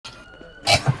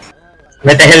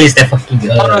Where the hell is that fucking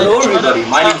Hello everybody,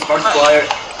 my name's Markiplier.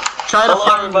 Try to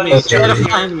find me. Try to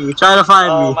find me. Try to find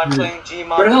me. I'm playing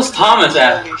Gmod. Where the hell's Thomas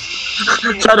at?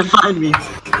 Try to find me.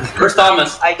 Where's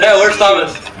Thomas? I can Yeah, where's see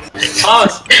Thomas?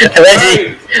 Thomas! Where's Where are he?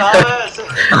 you? Thomas,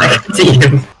 I can see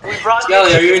him. we brought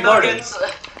Skelly, you are you chicken recording? nuggets.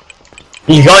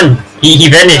 He's gone. He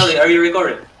vanished. Kelly, are you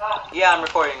recording? Yeah, I'm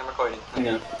recording.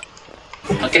 Yeah.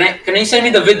 Can you send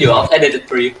me the video? I'll edit it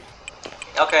for you.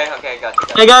 Okay, got you.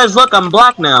 Hey guys, look, I'm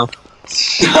black now.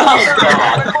 I'm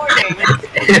recording.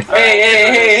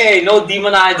 Hey, no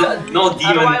demon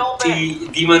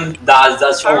demon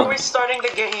that's How are phone. we starting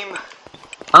the game?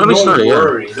 How do we start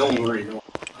it? Don't worry.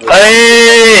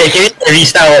 Hey, can you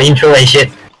restart our intro and shit?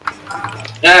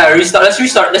 Yeah, restart. Let's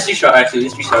restart actually.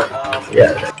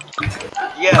 Yeah.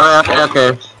 Yeah.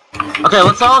 Okay. Okay,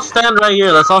 let's all stand right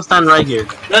here.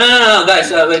 No,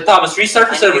 guys, wait, Thomas, restart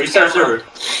the server.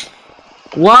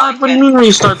 What? What do you mean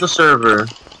restart the server?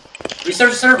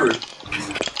 Restart the server.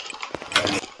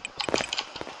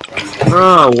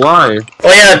 Bro, why?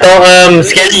 Oh yeah,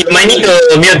 Skelly, you might need to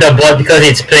mute the bot because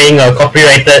it's playing a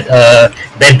copyrighted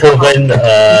Beethoven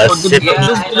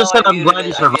Just said I'm glad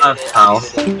you survived, pal.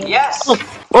 Yes.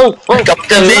 Oh,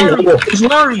 Dr. Man. it's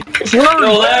Larry!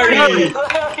 No, Larry!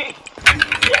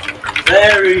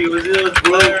 Larry, was it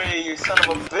Larry, you son of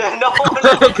a bitch. No.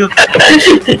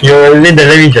 Yo, Lindel,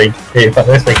 let me join. Hey, fuck,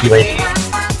 where's my keyway?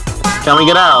 Can we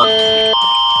get out?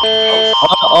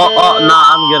 Nah,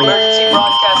 I'm getting it. Emergency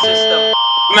broadcast system.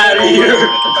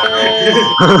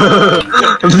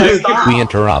 We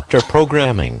interrupt our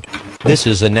programming. This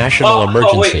is a national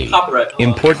emergency. Wait, copyright.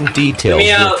 Important details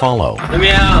will follow. Let me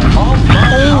out.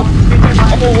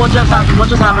 Oh, what just happened?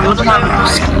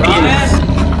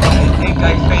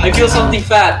 I feel something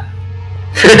fat.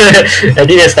 I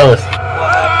think that's Thomas.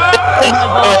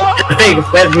 Big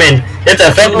fat man. That's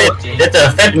a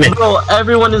fat man. Bro,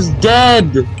 everyone is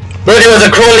dead! Bro, there was a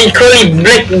crawly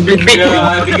black big. Yeah,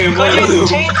 I became one of them.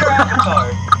 Change your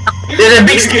avatar. There's a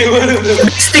big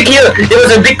stick here. There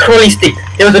was a big crawly stick.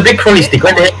 What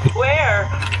the heck? Where?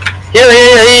 Here,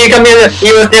 come here.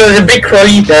 There was a big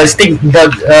crawly stick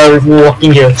bug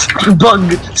walking here.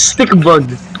 Stick bug.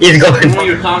 He's gone. What are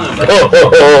you talking about?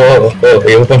 Oh,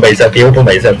 he opened by himself. I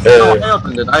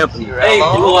opened it. Hey,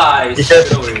 blue eyes. Get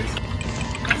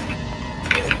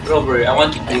over here. I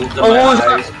want you to open my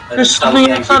eyes. There's something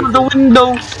outside of the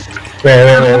window.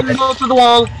 Where? Go to the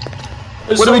wall.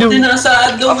 There's What do we do? something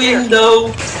outside the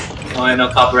window. Oh, I know,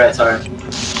 copyright, sorry.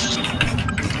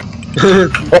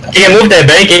 Okay, move that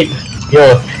barricade.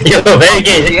 Yo,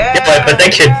 barricade. Yeah. My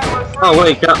protection. Oh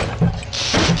wait, yeah.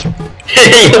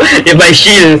 My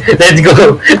shield. Let's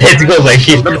go, my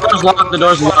shield. The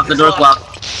door's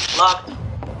locked. Locked.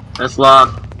 It's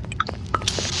locked.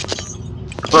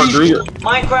 Bro, do we...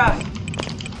 Minecraft.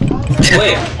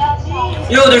 Wait.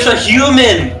 Yo, there's a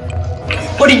human.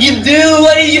 What did you do?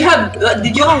 What did you have?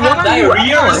 Did you have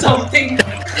diarrhea or something?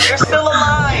 You're still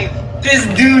alive. This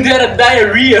dude had a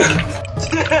diarrhea.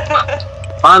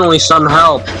 Finally, some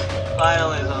help.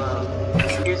 Finally,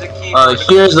 here's a key.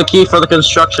 Here's the key for the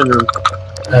construction room.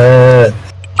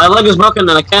 My leg is broken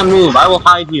and I can't move. I will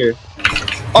hide here.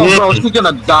 Oh, bro, he's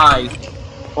gonna die.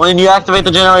 When you activate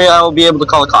the generator, I will be able to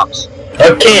call the cops.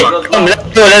 Okay, come, let's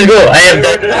go. I have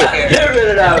that. Get rid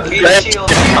of that. Be a shield.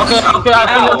 Okay, I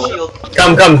think Shield.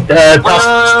 Come, wait,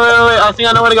 I think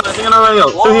I know where to go.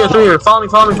 Through here.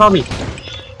 Follow me.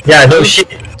 Yeah, no shit.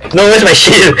 No, where's my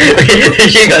shield? The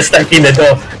shield got stuck in the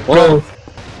door. Whoa.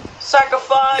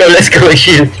 Sacrifice. Go, let's go,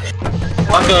 shield.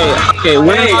 Okay,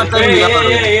 where am I taking the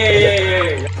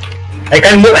elevator? I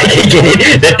can't move, I can't get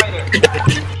it.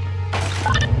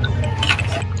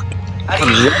 How do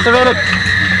you Activate it.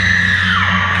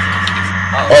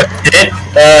 Oh,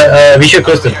 dead? We should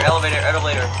close the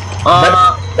elevator.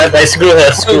 But I screw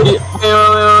her, Wait,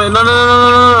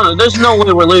 no, there's no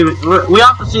way we're leaving. We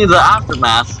have to see the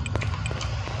aftermath.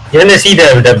 You wanna see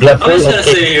the blood I'm pool? just gonna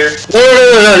sit here.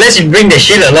 No, let's bring the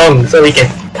shit along so we can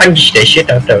punch the shit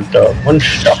out of the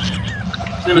monster.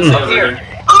 Here.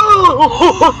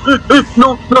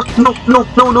 No. That's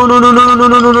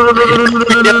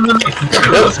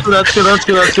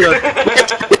good.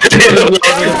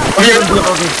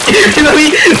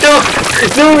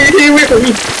 No, wait for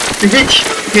me. Bitch,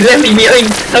 you left me behind.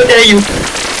 How dare you?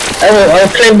 I'll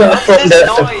climb up from What's the... this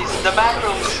noise? The back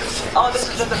rooms. Oh, this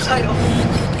is the title.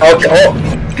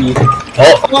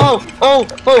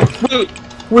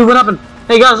 Wait, what happened?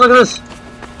 Hey guys, look at this.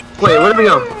 Wait, where did we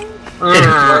go?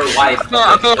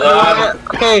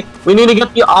 Okay, we need to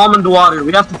get the almond water.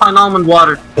 We have to find almond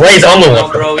water. Where is almond No,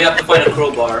 water? bro, we have to find a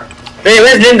crowbar. Hey,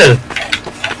 where's Lindel?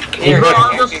 Bro,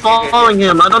 I'm just following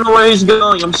him. I don't know where he's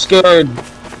going. I'm scared.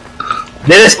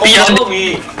 Let us speed Follow on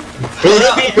me.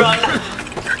 Speed run.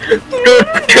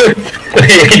 Dude. Where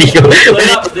did he go? Look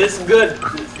up. This is good.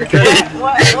 This is good.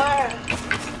 Where?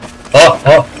 Oh.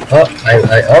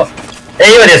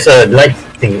 Hey, there's a light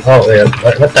thing. Oh,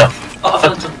 what the? Oh,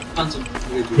 found some.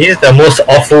 This is the most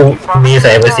awful maze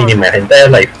I've ever seen in my entire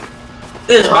life.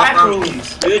 There's back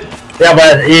rooms, dude. Yeah,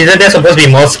 but isn't there supposed to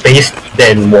be more space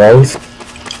than walls?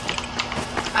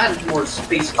 Add more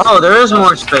space. Oh, there is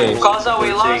more space. Causa,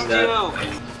 we lost you.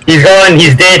 He's gone,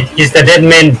 he's dead, he's the dead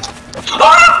man.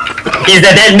 He's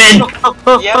the dead man!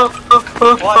 Yep.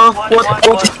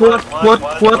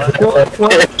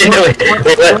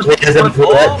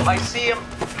 Oh, I see him.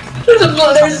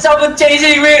 There's someone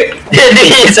chasing me!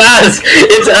 It's us!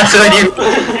 It's us when you...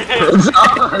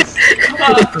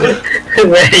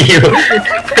 Where are you?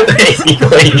 Where is he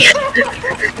going?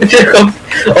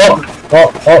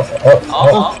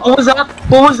 What was that?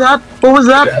 What was that? What was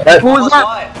that? What was that?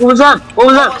 What was that? What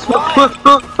was that?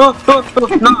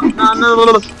 No.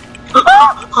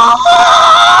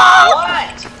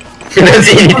 What? You don't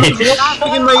see anything.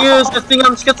 Laughing in my ears, I think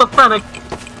I'm schizophrenic.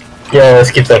 Yo,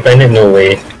 schizophrenic, no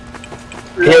way.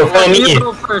 Yo, follow me. You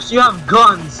go first, you have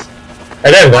guns. I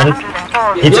don't have one.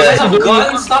 You guys have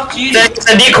guns? Stop cheating! It's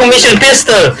a decommissioned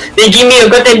pistol! They give me a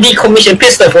goddamn decommissioned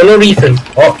pistol for no reason.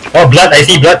 Oh, blood, I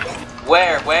see blood.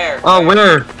 Where? Oh,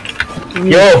 where?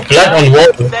 Yo, blood on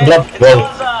wall. Blood wall.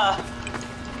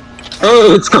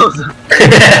 Hey, it's closer.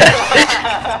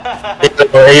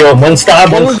 Yo, monster.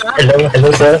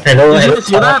 Hello, sir. Hello. Did you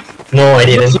see that? No, I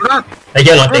didn't. I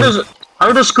hear nothing. I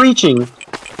heard a screeching.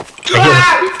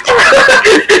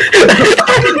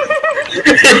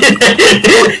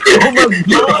 Oh my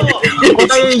god!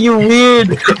 Why are you weird?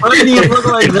 Why do you look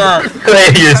like that? Why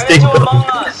are you stink bug?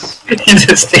 He's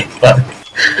a stink bug.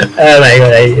 Oh my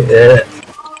god,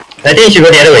 I think you should go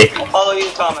the other way. I'll follow you,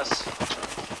 Thomas.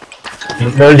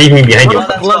 Don't leave me behind you. Oh,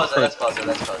 that's closer.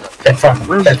 That far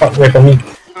away from me. Me?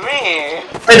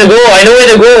 Where to go? I know where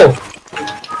to go!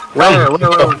 Where?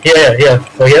 Here.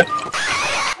 Go here.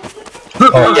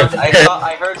 Oh, yeah.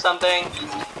 I heard something.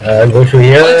 Go through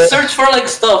here. Like, search for like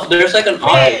stuff. There's like an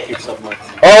object here somewhere.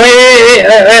 Oh, wait.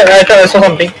 I thought I saw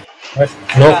something. What?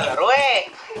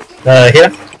 No.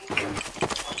 Here.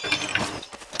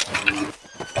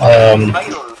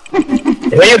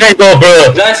 Where you guys go,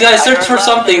 bro? Guys, search for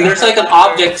something. There's like an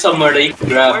object somewhere that you can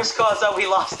grab. Where's Causa? We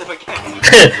lost him again.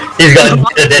 He's gone.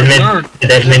 He's a dead man.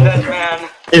 Dead man.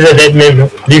 He's a dead man, bro.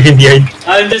 Leave him behind.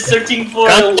 I'm just searching for a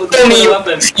weapon. I want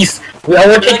There's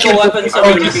like a weapon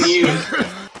somewhere you can use.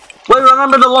 Wait,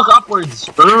 remember to look upwards.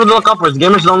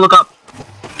 Gamers don't look up.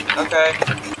 Okay.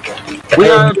 We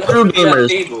are true gamers.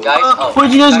 Guys,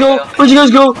 Where'd you guys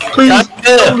go? Please,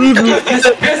 don't leave me.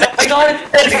 I got it!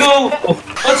 Let's go!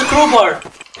 What's a crowbar?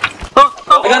 I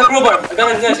got a crowbar. I got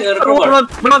a crowbar. Run.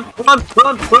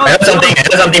 I have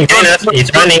something behind us.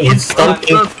 He's running, he's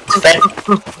stomping, it's fat.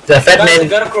 It's a fat Guys, I man.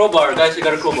 got a crowbar. Guys, I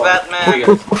got a crowbar. Fat man.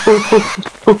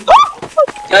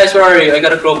 Guys, where are you? I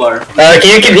got a crowbar.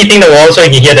 Can you keep hitting the wall so you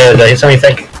can hear the sound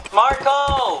effect?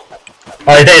 Marco!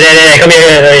 Oh, there, come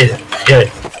here.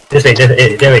 This way.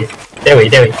 There way.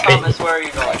 Thomas, where are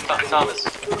you going? Thomas.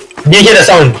 Do you hear the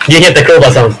sound? Do you hear the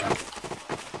crowbar sound?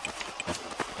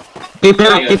 Keep I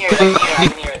it. can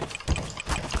hear it.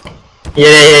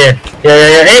 Yeah.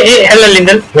 Hey, hello,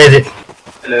 Lindel. Where is it?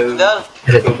 Hello. No.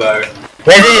 Crowbar.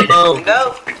 Where is it? Oh, No.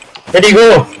 Where did you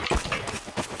go?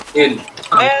 In.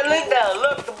 Man, Lindel,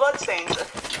 look, the bloodstains.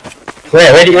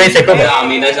 Where's the crowbar?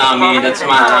 That's not me. That's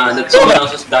someone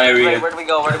else's diarrhea. Where do we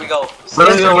go? Where do we go? Stick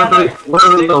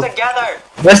together.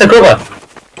 Where's the crowbar?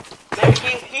 There,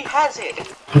 he has it.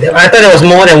 I thought there was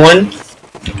more than one.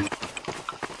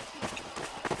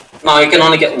 No, you can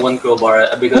only get one crowbar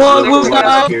because What the was crowbar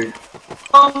that? disappeared.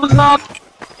 What was that?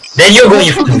 There you go.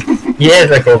 He has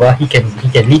the crowbar. He can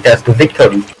lead us to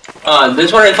victory. This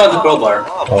is where I found the crowbar.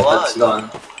 Oh, That's blood.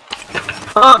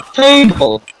 gone.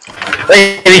 Table.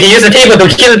 Wait, we can use the table to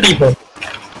kill people.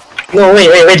 No, wait,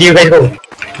 where do you guys go?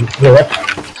 No, what?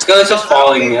 This guy's just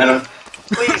following me. I don't.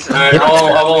 Please. I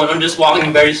won't. I'm just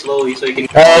walking very slowly so you can.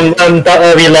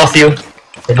 We lost you.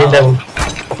 I did that one.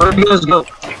 Where do you guys go?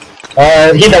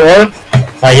 Hit the wall.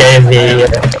 Yeah.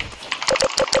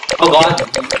 Oh god,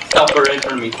 topper in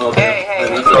front of me. Okay. Hey.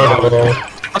 Let's go.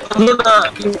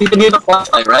 You can use the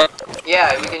flashlight, right?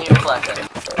 Yeah, we can use flashlight.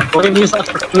 We can use that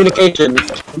for communication.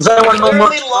 Does anyone know more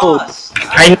Literally code? lost.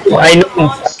 I know.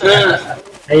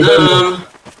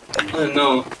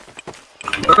 No.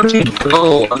 Where do we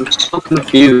go? I'm so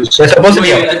confused. There's supposed to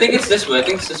be Wait, a... I think it's this way.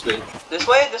 This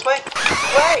way?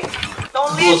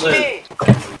 Don't leave me!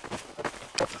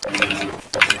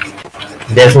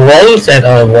 There's walls and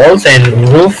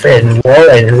roof and wall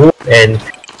and roof and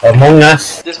Among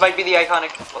Us. This might be the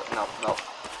iconic. No.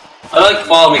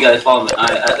 Follow me, guys. Follow me.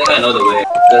 I think I know the way.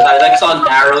 I saw an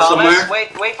arrow somewhere.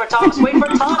 Wait for Thomas. Wait for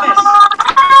Thomas.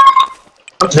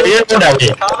 So you know that way.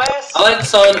 Thomas. I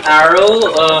saw an arrow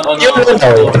on the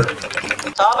floor.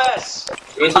 Thomas.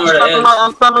 Wait, where it is.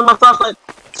 I'm spamming my flashlight.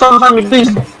 Someone find me, please.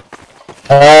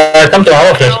 Come to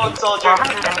our place. Soldier.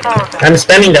 I'm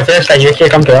spamming the flashlight. You actually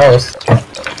come to ours.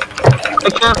 I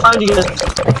can't find you guys.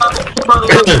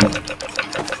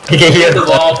 You can hear The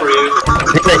wall for you.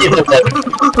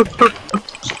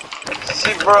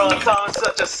 See, bro, Thomas is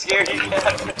such a scaredy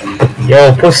cat.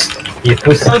 Yo, puss. You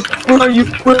puss. Where are you?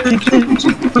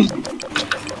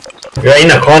 You're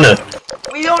in a corner.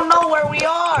 We don't know where we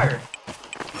are.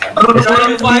 We're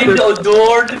trying to find the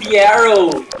door to the arrow.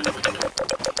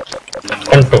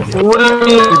 Confirm. What do you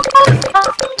mean?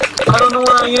 I don't know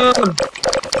where I am.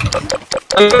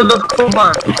 I heard the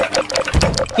crowbar.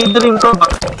 He didn't even crowbar.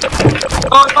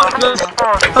 Oh, yes.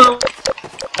 Hello.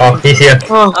 Oh, he's here.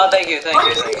 Oh. Oh, thank you.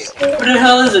 Where the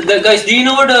hell is it? Guys, do you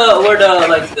know where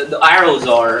the arrows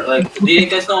are? Like, do you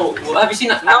guys know? Have you seen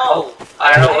that? No.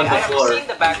 Arrow on I the haven't floor. seen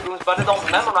the back rooms, but I don't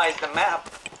memorize the map.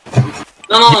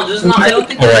 No, this is not. I don't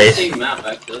think it's the same map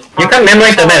actually. You can't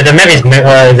memorize the map. The map is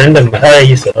random.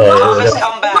 Thomas,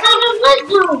 come back.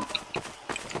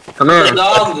 Come here. The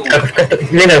dog.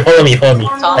 Linda, follow me.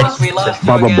 Thomas, we lost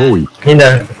you again.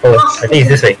 Linda, follow. I think it's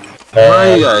this way. Where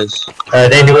are you guys?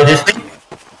 Then you go this way.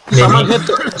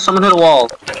 Someone hit a wall.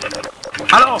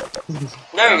 Hello.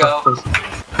 There you go.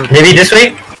 Maybe this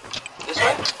way. This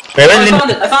way? Where I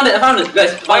Linda? found it,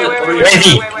 guys. Find it. Over here. Where is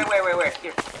he? Wait.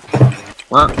 Here.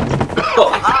 What?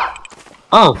 Ah.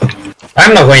 Oh.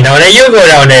 I'm not going down there. You go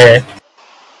down there.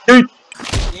 Yeet.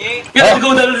 We have to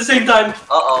go down at the same time.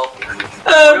 Uh-oh.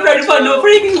 I'm trying to find a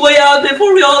freaking way out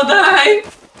before we all die.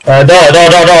 Door.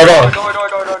 Door.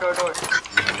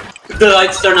 The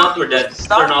lights turn off. We're dead.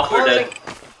 Stop Turn off. We're dead.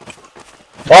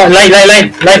 Oh, light. Door.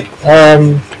 Then.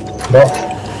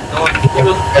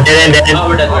 Oh,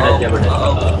 we're dead. Yeah, we're dead.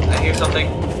 Uh-oh. I hear something.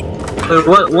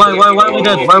 Why are we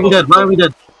dead? Why are we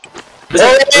dead? You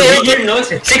hear noise?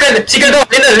 Secret door.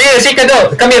 Linda, secret door.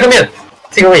 Come here.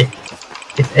 Secret way.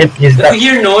 It's If we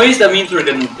hear noise, that means we're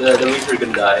gonna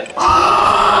die.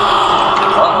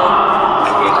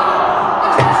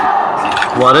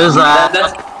 What is that?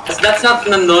 That's not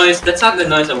the noise. That's not the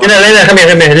noise I want. Linda, come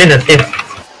here. Linda, escape.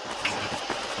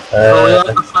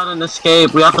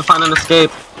 We have to find an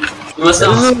escape. We must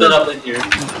not split up in here,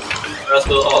 or else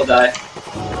we'll all die.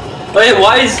 Wait,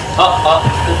 why is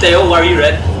Theo? Why are you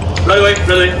red? Run away.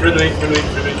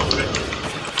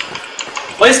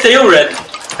 Why is Theo red?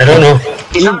 I don't know.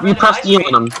 You pressed E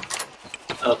on him.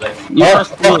 Okay. You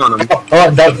pressed E on him.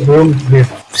 Oh, that room with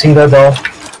single door.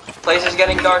 Place is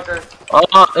getting darker.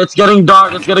 Oh, it's getting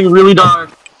dark. It's getting really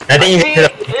dark. I think you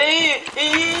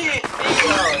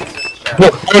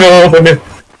Oh, No.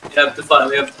 We have to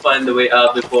find the way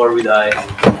out before we die.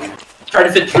 Try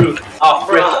to fit through. Oh,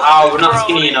 frick. Oh, we're not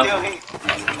skinny enough.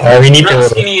 We need We're not to.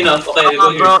 skinny enough. Okay, go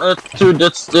here. Bro,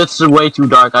 it's way too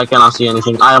dark. I cannot see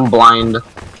anything. I am blind.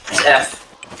 It's F.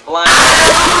 Blind.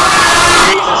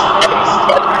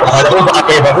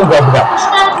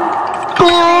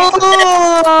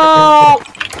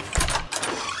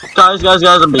 Jesus Guys,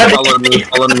 I'm being followed me.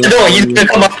 No, he's gonna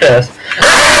come up to us.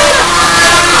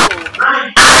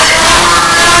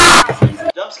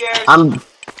 Jump scares.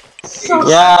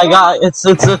 Yeah, I got it's.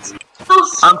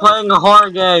 I'm playing a horror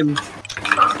game.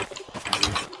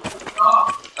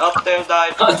 Oh, Theo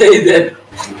died. Oh, they did.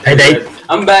 I died.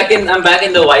 I'm back in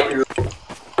the white room.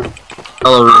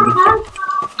 Hello, room.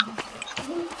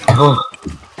 Oh.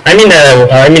 I'm in the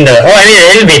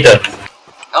elevator.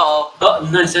 Uh-oh. Oh,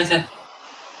 nice.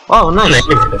 Oh, nice. I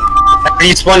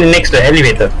respawned next to the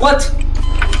elevator. What?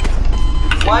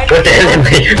 Why? What the hell?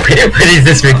 What is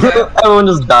this thing? Everyone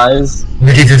just dies.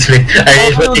 What is this thing? I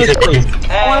know this place.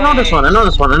 Oh, I know this one.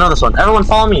 Everyone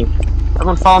follow me.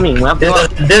 We have to go.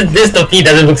 This Toki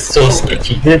doesn't look so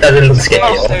sketchy. This doesn't look sketchy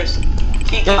at all. There's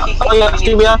key. Oh yeah,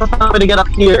 see, we have to find a way to get up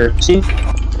here. See?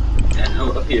 Yeah,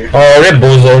 no, up here. Oh, Red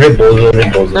Bozo.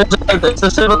 It's a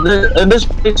simple. This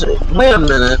place. Wait a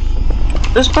minute.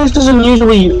 This place isn't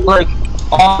usually like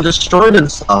all destroyed and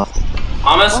stuff.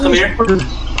 Thomas, come here.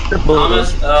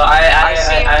 Thomas,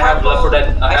 I have Left 4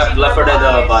 Dead. I have Left 4 Dead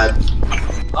vibe.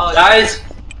 Oh, Guys,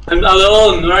 I'm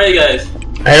alone. Where are you guys?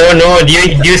 I don't know. Do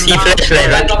you see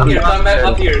flashlight? Come back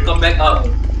up here. Come back up.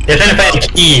 You're trying to find a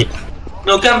key.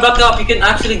 No, come back up. You can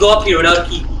actually go up here without a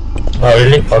key. Oh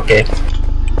really? Okay.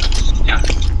 Yeah.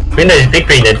 Window is big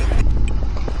rated.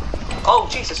 Oh,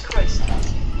 Jesus Christ.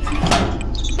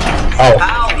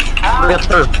 Ow. Get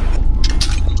through.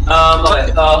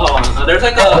 Okay, hold on. There's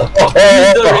like a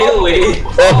the railway.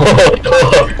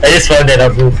 I just found that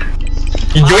out, bro.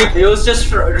 He was just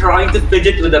trying to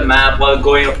fidget with the map while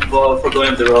going up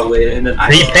the railway, and then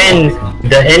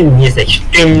The end is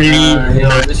extremely.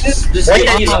 just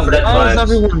give me Left 4 Dead Why is vibes.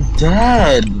 everyone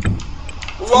dead?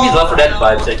 Give me Left 4 Dead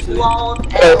vibes actually.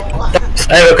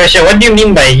 I have a question. What do you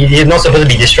mean by he's not supposed to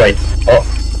be destroyed? Oh.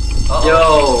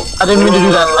 Yo. I didn't mean to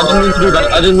do that. I didn't mean to do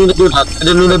that. I didn't mean to do that. I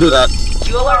didn't mean to do that.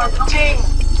 You are ting.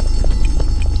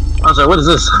 I'm sorry. What is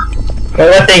this?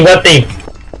 What thing?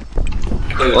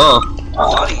 Whoa.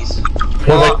 Bodies.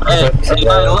 Well, hey,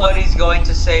 Nobody's going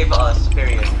to save us,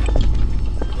 period.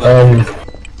 Why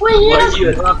are you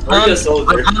a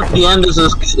soldier? The end is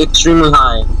extremely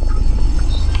high.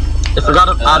 I forgot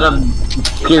to add a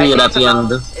period at the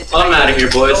end. I'm out of here,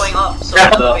 boys. Going up, so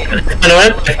You know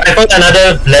what? I found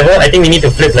another level. I think we need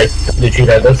to flip like the 3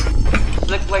 levels.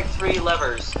 Flick like 3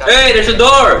 levers. Guys. Hey, there's a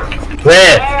door!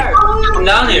 Where? Where? Come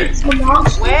down here.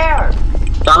 Where?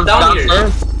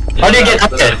 Downstairs? How do you get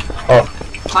up there? Oh,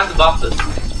 Climb the boxes.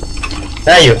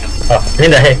 there you. Oh,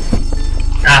 in the heck.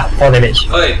 4 damage.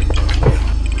 Oi.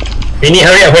 We need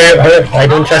hurry up. I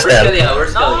don't trust Where's that. Skelly at?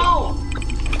 Where's Skelly? No!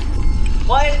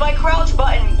 Why is my crouch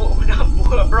button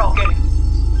broken?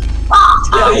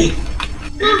 Skelly!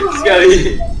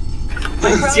 Skelly!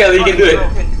 Skelly, you can do it.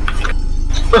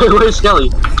 Where's Skelly?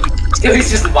 Skelly's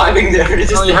just vibing there. It's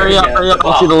just Skelly, hurry up, hurry up. I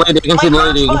can see the lady, I can see the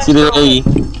lady, I can see the lady.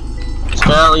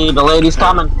 Skelly, the lady's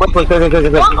coming. Quickly.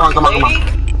 Come on.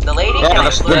 The lady? Yeah,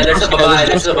 Yeah, there's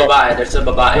a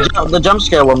babae. The jump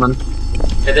scare woman.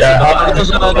 Yeah, there's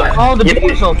a babae. Oh, the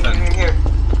door's open. Here.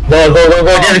 Go.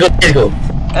 Just go.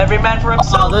 Every man for Oh,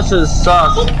 himself. this is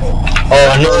sus. Oh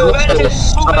no. This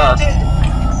is sus.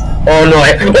 Oh no.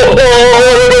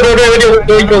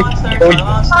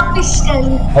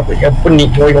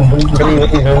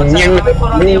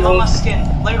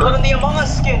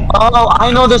 Oh,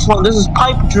 I know this one. This is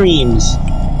Pipe Dreams.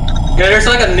 Yeah, there's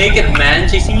like a naked man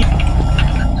chasing you.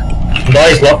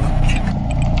 Boys, lock.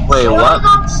 Wait, what?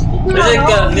 There's like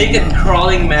a naked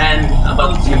crawling man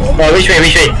about you. Which way?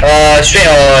 Straight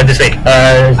or this way?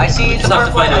 I see Just have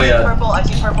to find a way out. I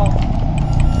see purple.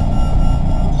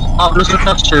 Oh, Mr.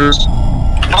 Textures.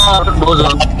 Oh,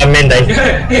 bosom. Man died.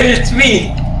 It's me!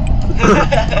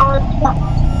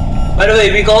 By the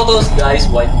way, we call those guys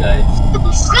white guys.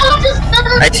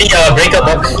 I see a breaker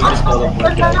box. We just call them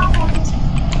white guys.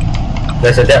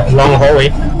 There's a long hallway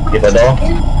with a door.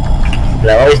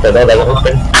 Like always, the door doesn't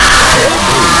open.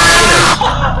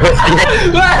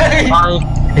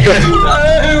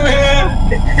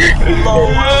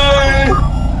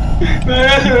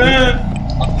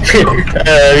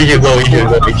 We should go. We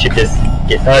should just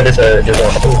get. There's a.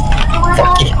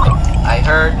 Fuck it. I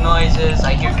heard noises.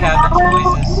 I hear cabin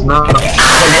noises. No.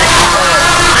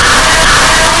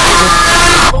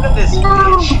 Look at this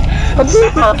bitch. What's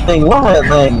that thing? What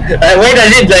thing? Why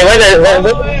does it like?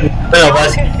 Why? None of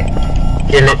us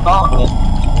kill it.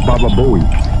 Baba Bowie.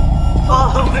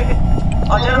 Follow it.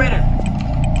 Oh, generator.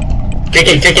 Kick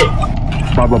it.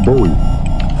 Baba Bowie.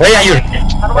 Where are you?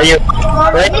 How do I?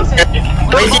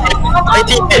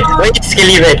 Why is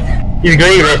Skelly red? He's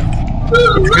going red.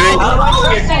 It's green. How do I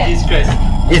press it? Jesus Christ.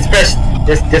 It's pressed.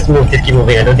 Just move. Just keep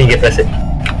moving. I don't think you press it. Do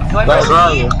I press Where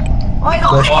are E? you? I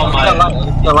don't. Oh I my.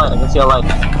 can see a light.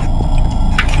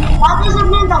 That doesn't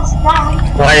mean that's bad.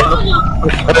 Why?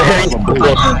 Baba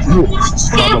Bowie.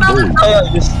 Hey,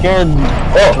 you scared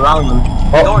around them.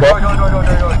 Oh, Door.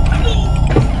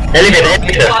 elevator.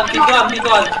 Be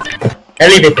gone.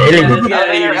 Elevator. Let's get out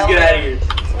of here.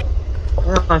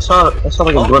 Yeah, I saw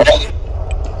like a glimpse.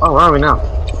 Oh, where are we now?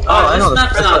 Oh, I know this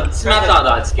map's not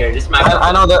that scared. This map.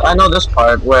 I know this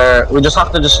part where we just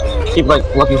have to just keep like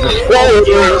looking for. Whoa!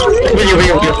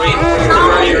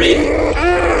 Read.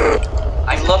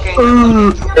 I'm looking.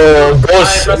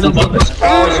 Ghost. Press the button.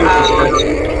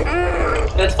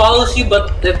 It follows you,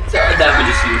 but it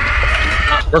damages you.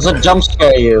 Does it jump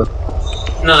scare you?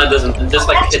 No, it doesn't. It just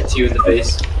like hits you in the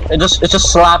face. It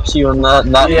just slaps you in that.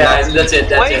 Yeah, that's it.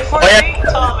 Wait for me,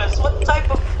 Thomas. What type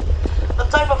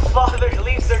of father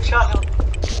leaves their child?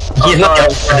 He's not your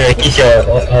father. He's your.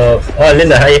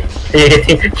 Linda, hi.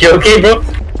 You okay, bro?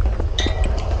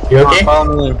 You okay?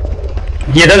 Follow me.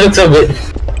 You don't look so good.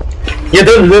 You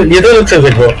don't look so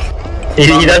good, bro. He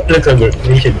doesn't look so good.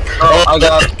 We should. I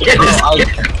got.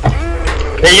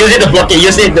 Hey, use it to block it.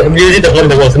 Use it to block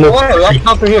the walls. Move. Oh, that's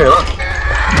not through here. Look.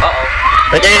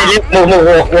 Okay, move.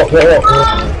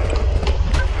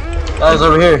 Guys,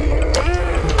 over here.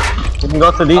 can go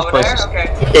to these Over places.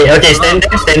 there? Okay. Okay, stand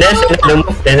there, don't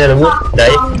move,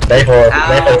 die for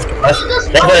the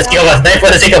sake of us, die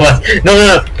for the sake of us.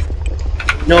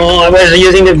 No, I was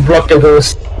using the block the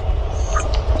ghost.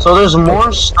 So there's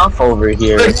more stuff over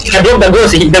here. I blocked the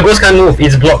ghost can't move,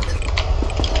 it's blocked.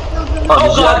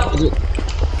 Oh god!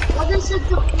 What is it?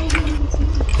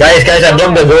 Guys, I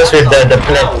blocked the ghost with the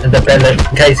plant.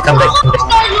 Guys, come back.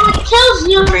 It kills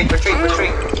you.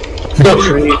 Retreat.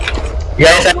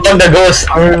 Guys, I blocked the ghost.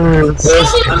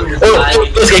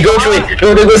 Ghost can go through it. No,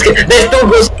 the ghost can. There's no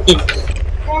ghost.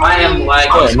 I am like.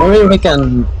 Maybe we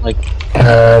can like.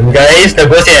 Guys, the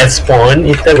ghost has spawned.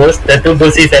 It's the ghost. The two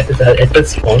ghosts is at the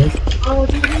spawn.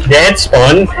 They're at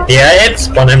spawn. They are at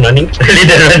spawn. I'm running.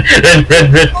 Run.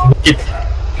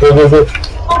 Go.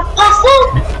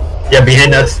 Yeah,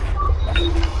 behind us.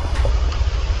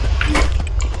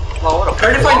 Well, what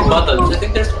try to find buttons. I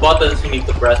think there's buttons you need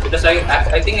to press because I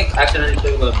think I accidentally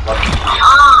clicked on the button.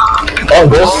 Oh,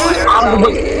 ghost.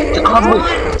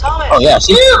 Oh yeah,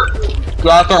 see?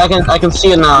 Yeah, I can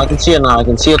see it now. I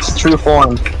can see its true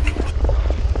form.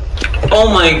 Oh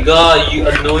my god, you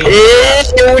annoying.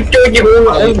 Here's what we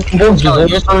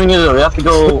need to do. We have to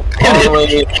go all the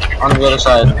way on the other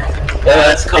side. Yeah,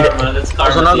 that's karma. That's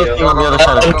karma. There's another thing on the other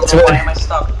side. Why am I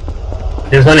stuck?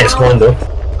 There's one at spawn though.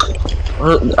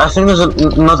 I think there's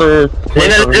another.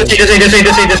 This.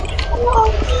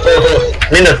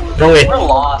 Lindel, wrong way. We're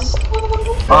lost.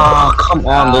 Oh, come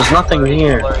on, there's nothing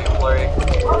here. Blurry.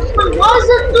 Why is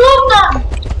it doing that?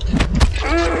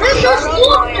 It's just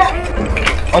doing that.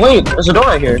 Oh wait, there's a door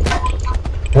right here.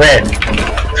 Where?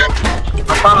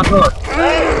 I found a door.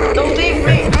 Hey, don't leave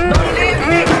me!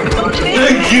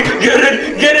 Get it!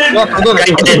 Yeah, I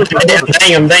did.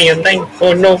 I'm dying.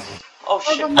 Oh no. Oh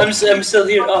shit. I'm still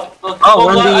here. Oh, God,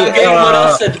 I'm getting what I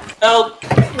said. Help!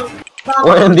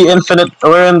 We're in the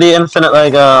infinite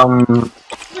like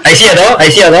I see a door.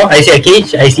 I see a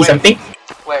cage. I see something.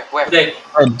 Where? There.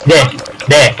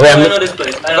 There. Where I am know this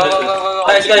place. I Go. know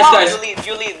this place. Guys.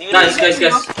 You lead. Guys.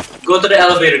 Go to the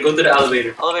elevator.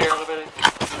 Elevator.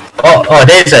 Oh,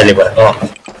 there's a lever. Oh.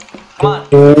 Come on.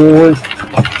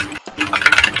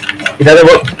 It doesn't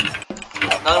work.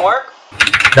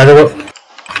 Doesn't work?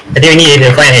 I think we need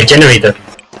to find a generator.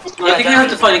 I think we have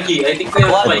to find a key.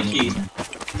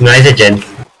 No, it's a gen.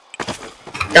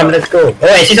 Come, let's go. Oh,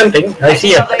 I see something. I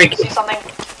see a quick. See something?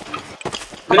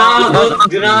 Do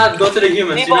not go to the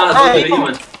humans. Do not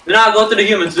go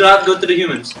to the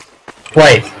humans.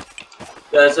 Why?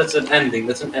 That's an ending.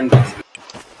 I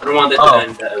don't want it to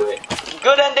end that way.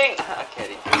 Good ending!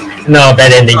 Okay. No,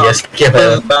 bad ending. Just give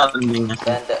a.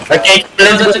 Okay,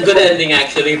 No, that's a good ending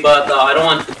actually, but I don't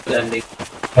want a good ending.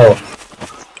 Oh.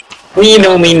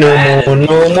 No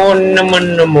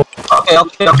more. Okay.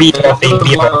 Be hopping.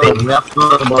 We have to go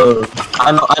to the boiler room.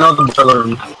 I know the boiler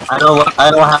room. I know what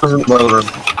happens in the boiler room.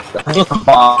 I think the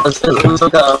boss is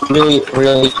like a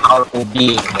really powerful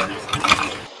being.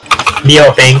 Be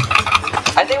hopping.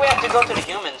 I think we have to go to the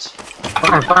humans.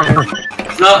 Fine.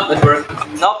 No, it worked.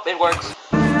 Nope, it works.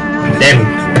 Damn.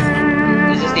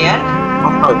 Is this the end?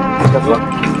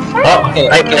 Oh, okay.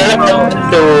 I can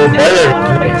to boiler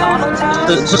room.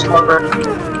 This is horror.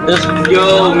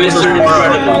 Yo, Mr.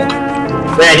 Incredible.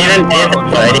 Wait, I didn't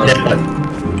one.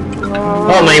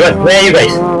 Oh my god, where are you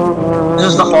guys? This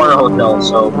is the horror hotel,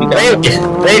 so we Where are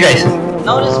you guys?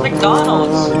 No, this is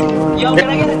McDonald's. Yo, can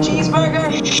I get a cheeseburger?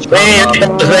 Where are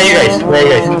you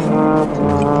guys?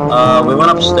 We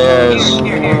went upstairs.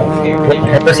 Here.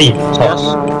 Let's see. Yes.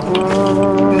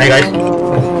 Hi guys.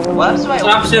 What happens if I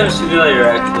I'm so familiar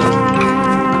actually.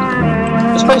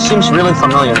 This place seems really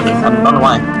familiar. I don't know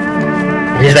why.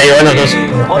 He's like one of those.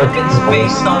 What if it's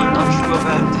based on a true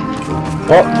event?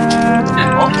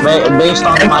 Based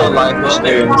on my life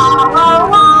experience.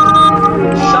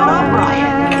 Shut up,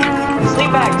 Ryan.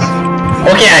 Sleep bags.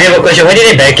 Okay, I have a question. Why did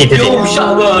I barricade this? Yo,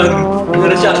 shotgun. I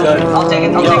got a shotgun. I'll take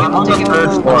it. I'm on the third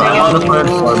floor. I'm on the third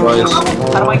floor, boys.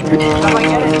 How do I get it?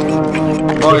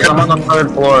 Boys, I'm on the third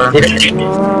floor. No,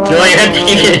 you have to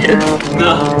take it. No,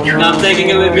 I'm taking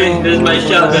it with me. This is my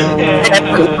shotgun.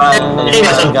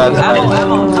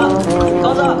 Ammo.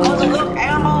 Hold on, look,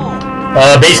 ammo.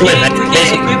 Basement. We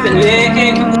can't equip it.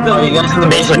 Are you guys in the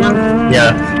basement?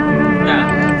 Yeah.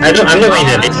 I'm not going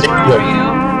to the basement.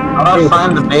 How do I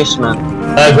find the basement?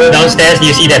 Go downstairs,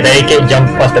 you see that barricade, jump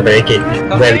past the barricade.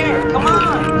 Come here, come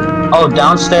on. Oh,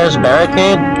 downstairs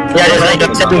barricade? Yeah, there's like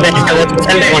a seven benches.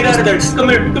 Come here,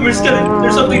 skeleton.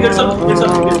 There's something. It's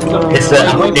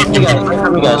Wait for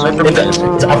me guys.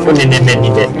 It's up in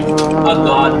there. Oh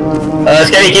god.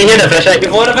 Scary, can you hear the flashlight?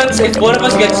 If one of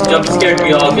us gets jump scared,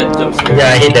 we all get jump scared.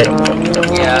 Yeah, I hate that.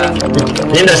 Yeah.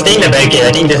 Lindel, stay in the barricade.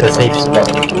 I think this is a safe spot.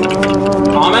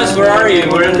 Thomas, where are you?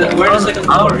 We're in the second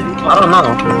floor. I don't know.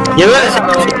 You guys.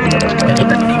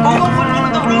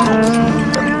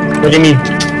 What do you mean?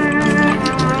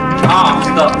 Ah,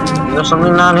 stop. There's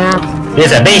something down here.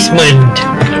 There's a basement.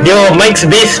 Yo, Mike's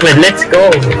basement. Let's go.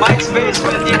 Mike's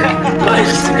basement, yeah.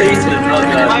 Mike's basement. Oh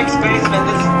god. Mike's basement.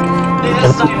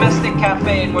 This is a domestic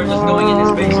cafe, and we're just going in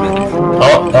his basement.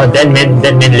 Oh, dead man,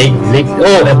 late.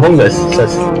 Oh, Among Us.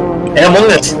 Hey, Among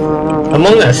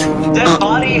Us. Dead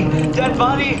body, dead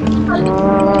body.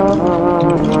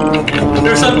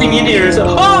 There's something in here.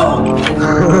 So oh!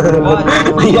 What?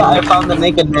 Yeah, I found the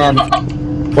naked man.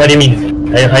 What do you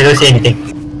mean? I don't see anything.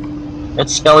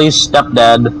 It's Skelly's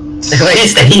stepdad. Why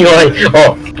is that?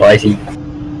 Oh, I see.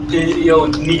 Yo,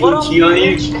 Nico Chi on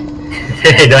you. I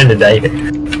don't want to die.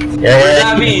 Where's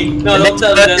that me? No, don't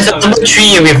tell me There's a that. number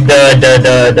 3 with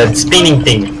the spinning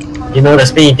thing. You know the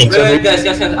spinning thing. Wait, guys,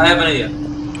 I have an idea.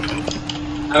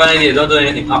 Don't do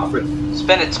anything. Oh, frick.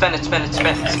 Spinach. Oh,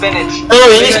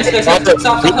 Wait, guys,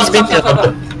 stop.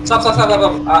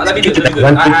 Let me do it. I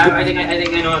think I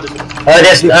know how to do it.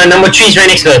 There's number 3 is right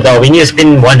next to the door. We need to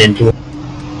spin 1 and 2.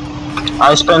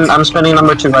 I'm spinning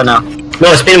number 2 right now.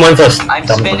 No, spin 1 first. I'm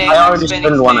spinning. I already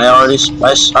spun one. I already spun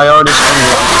one.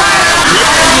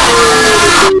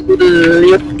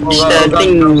 That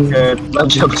thing. I'm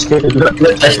scared.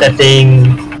 Don't touch that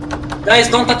thing. Guys,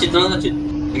 don't touch it.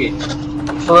 Okay. I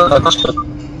touched it.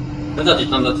 Don't touch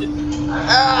it. I'm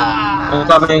It's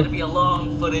coming. gonna be a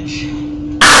long footage.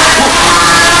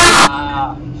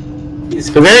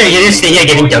 So whether you just stay here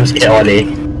getting jump scared all day.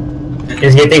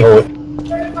 It's getting old.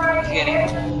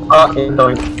 Oh, it's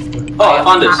going. Oh, I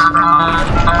found this.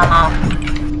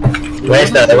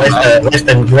 Where's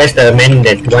the man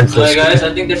that wants to Alright guys,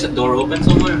 I think there's a door open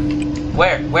somewhere.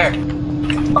 Where?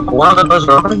 One of the doors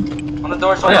are open? On the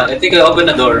door's Yeah, open. I think I opened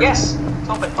the door. Yes, it's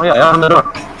open. Oh yeah, on the door.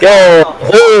 Yo!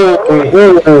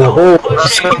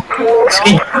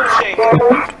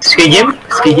 Squid game?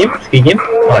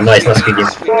 Oh no, it's not squid game.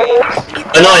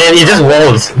 Oh no, it's just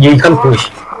walls. You can't push.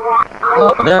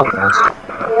 Oh, there it was.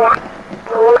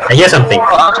 I hear something.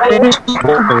 Oh, actually, it's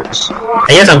walls. I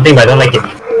hear something, but I don't like it. I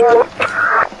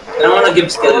don't want to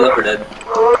give Skelly love for dead.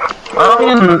 I'm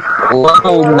in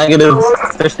level negative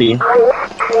 50.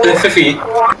 50.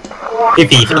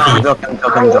 50. Joking.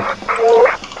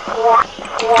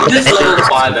 This is level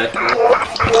 5 actually.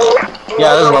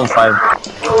 Yeah, this is level 5.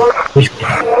 Push. You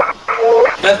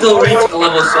have to reach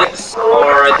level 6,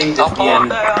 or I think this is the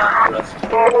end.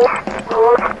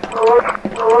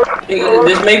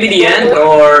 This may be the end,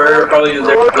 or probably the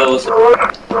level 6.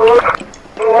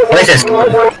 What is this? I'm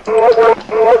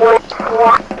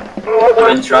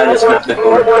gonna try to snap the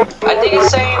cord. I think it's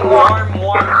saying warm,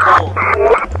 cold.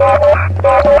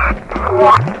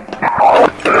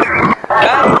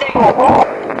 Bad thing.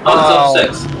 Oh, it's up 6.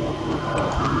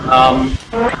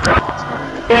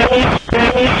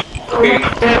 Okay.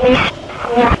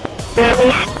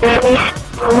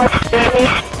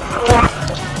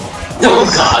 Oh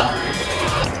god.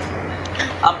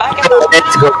 I'm back at the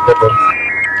Let's go.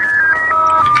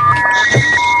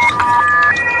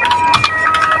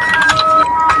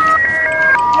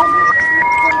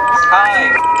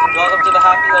 Hi, welcome to the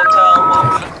Happy Hotel,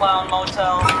 welcome to the Clown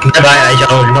Motel. Bye, I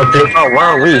shall not play. Oh,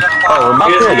 where are we? Oh, we're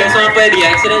back You here guys again. wanna play the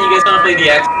accident?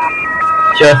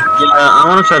 Sure. Yeah, I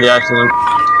want to try the accident.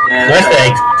 What's the I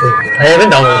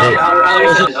haven't downloaded it.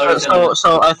 I'll resend it.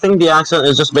 So I think the accident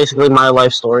is just basically my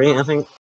life story, I think.